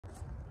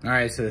All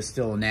right, so it's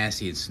still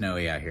nasty and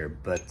snowy out here,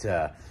 but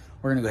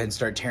we're gonna go ahead and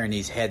start tearing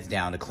these heads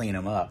down to clean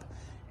them up.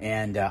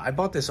 And I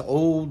bought this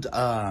old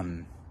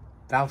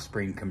valve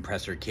spring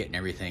compressor kit and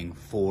everything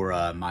for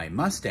my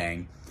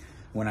Mustang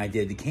when I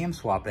did the cam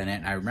swap in it,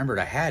 and I remembered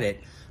I had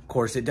it. Of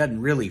course, it doesn't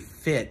really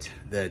fit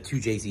the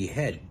 2JZ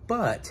head,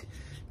 but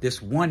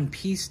this one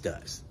piece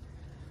does.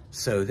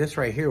 So this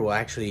right here will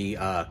actually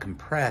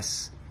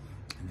compress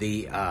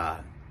the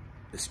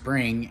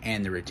spring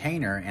and the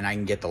retainer, and I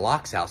can get the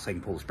locks out so I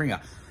can pull the spring out.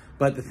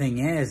 But the thing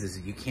is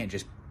that you can't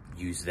just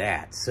use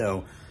that.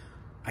 So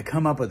I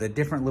come up with a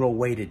different little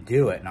way to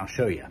do it, and I'll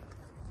show you.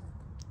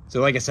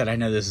 So like I said, I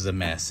know this is a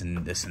mess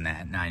and this and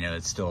that, and I know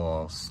it's still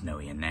all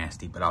snowy and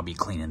nasty, but I'll be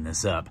cleaning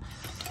this up,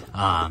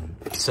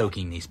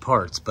 soaking these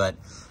parts. But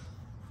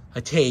I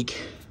take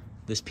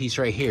this piece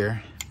right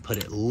here, put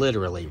it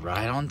literally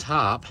right on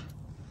top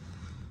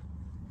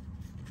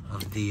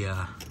of the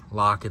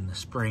lock and the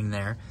spring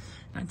there.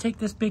 And I take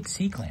this big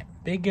C-clamp,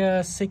 big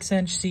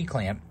 6-inch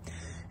C-clamp,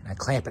 and I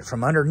clamp it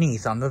from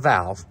underneath on the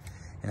valve,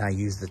 and I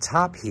use the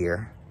top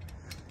here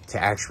to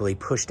actually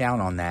push down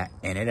on that,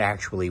 and it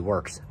actually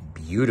works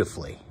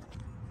beautifully.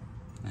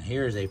 Now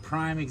here's a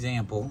prime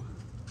example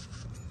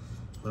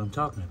of what I'm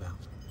talking about.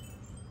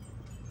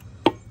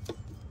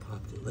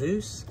 Popped it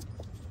loose,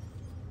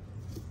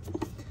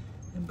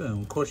 and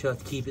boom. Of course, you have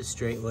to keep it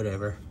straight,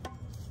 whatever.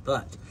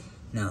 But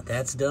now that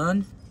that's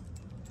done,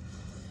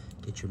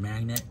 get your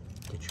magnet,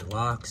 get your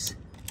locks,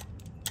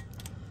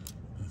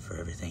 and for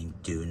everything,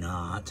 do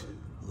not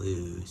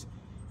lose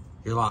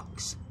your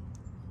locks.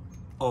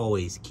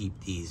 Always keep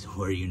these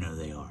where you know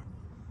they are.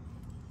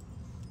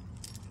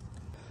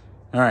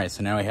 All right,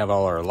 so now we have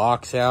all our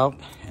locks out,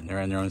 and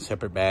they're in their own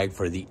separate bag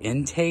for the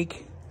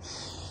intake.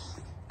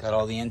 Got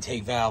all the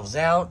intake valves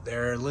out.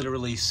 They're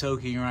literally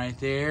soaking right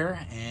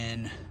there,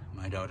 and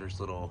my daughter's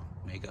little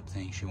makeup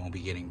thing she won't be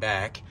getting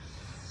back.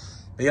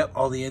 But yep,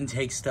 all the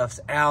intake stuff's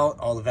out.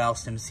 All the valve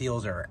stem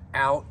seals are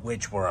out,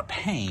 which were a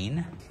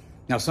pain.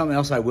 Now, something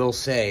else I will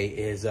say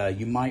is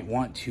you might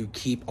want to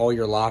keep all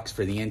your locks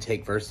for the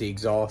intake versus the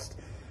exhaust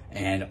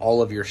and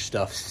all of your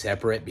stuff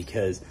separate,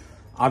 because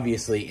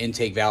obviously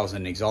intake valves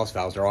and exhaust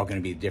valves are all going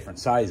to be different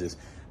sizes,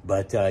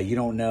 but you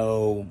don't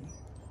know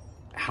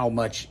how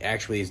much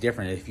actually is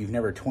different. If you've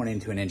never torn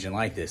into an engine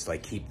like this,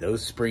 like, keep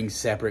those springs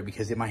separate,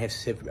 because it might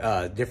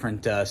have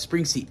different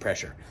spring seat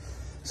pressure.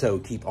 So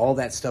keep all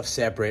that stuff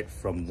separate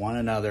from one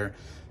another,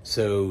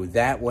 so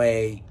that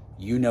way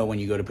you know when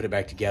you go to put it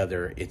back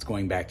together, it's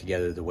going back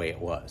together the way it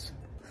was.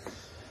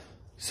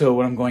 So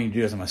what I'm going to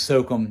do is I'm going to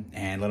soak them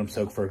and let them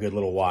soak for a good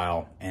little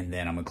while, and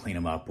then I'm going to clean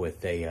them up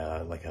with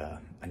a like a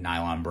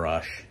nylon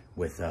brush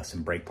with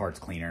some brake parts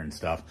cleaner and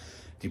stuff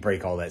to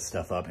break all that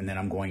stuff up. And then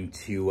I'm going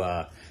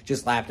to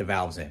just lap the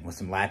valves in with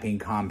some lapping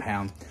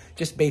compound,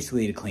 just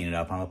basically to clean it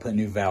up. I'm going to put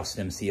new valve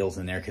stem seals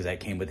in there because that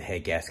came with the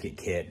head gasket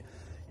kit.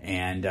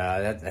 And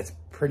that's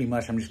pretty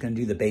much, I'm just going to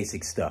do the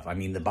basic stuff. I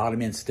mean, the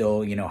bottom end's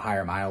still, you know,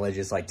 higher mileage.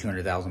 It's like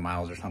 200,000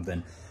 miles or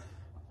something.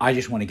 I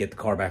just want to get the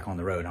car back on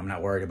the road. I'm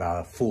not worried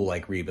about a full,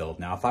 like,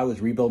 rebuild. Now, if I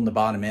was rebuilding the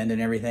bottom end and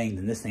everything,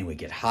 then this thing would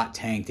get hot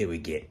tanked. It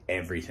would get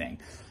everything.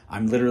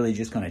 I'm literally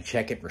just going to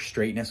check it for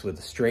straightness with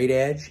a straight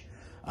edge.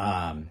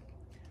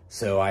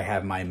 So I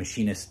have my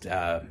machinist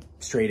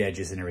straight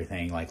edges and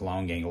everything, like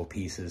long angle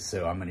pieces.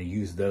 So I'm going to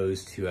use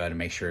those to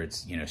make sure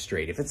it's, you know,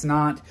 straight. If it's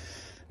not,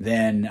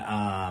 then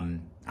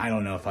I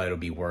don't know if it'll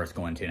be worth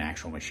going to an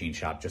actual machine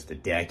shop just to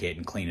deck it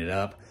and clean it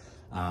up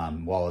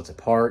while it's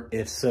apart.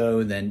 If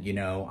so, then, you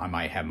know, I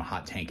might have them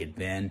hot tank it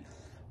then.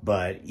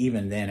 But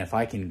even then, if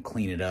I can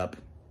clean it up,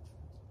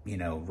 you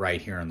know,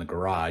 right here in the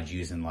garage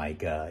using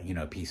like, you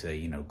know, a piece of,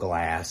 you know,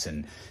 glass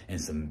and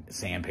some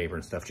sandpaper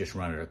and stuff, just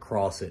run it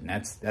across it. And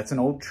that's an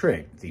old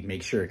trick to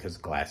make sure, because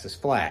glass is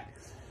flat.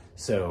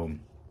 So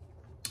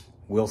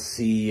we'll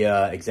see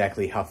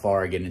exactly how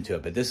far I get into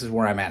it, but this is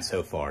where I'm at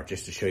so far,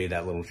 just to show you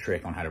that little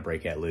trick on how to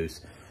break that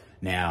loose.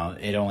 Now,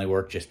 it only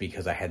worked just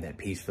because I had that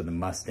piece for the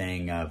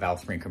Mustang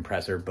valve spring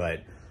compressor, but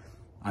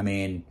I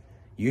mean,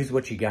 use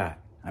what you got.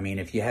 I mean,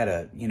 if you had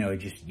a, you know,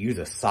 just use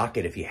a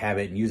socket if you have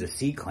it, and use a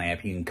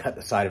C-clamp, you can cut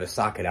the side of a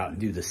socket out and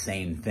do the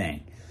same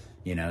thing,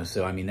 you know?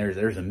 So, I mean,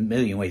 there's a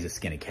million ways to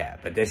skin a cat,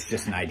 but that's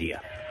just an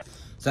idea.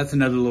 So that's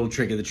another little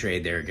trick of the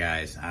trade there,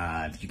 guys.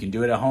 If you can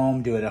do it at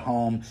home, do it at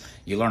home.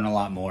 You learn a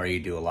lot more,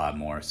 you do a lot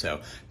more. So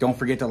don't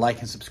forget to like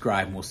and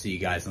subscribe, and we'll see you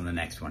guys on the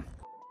next one.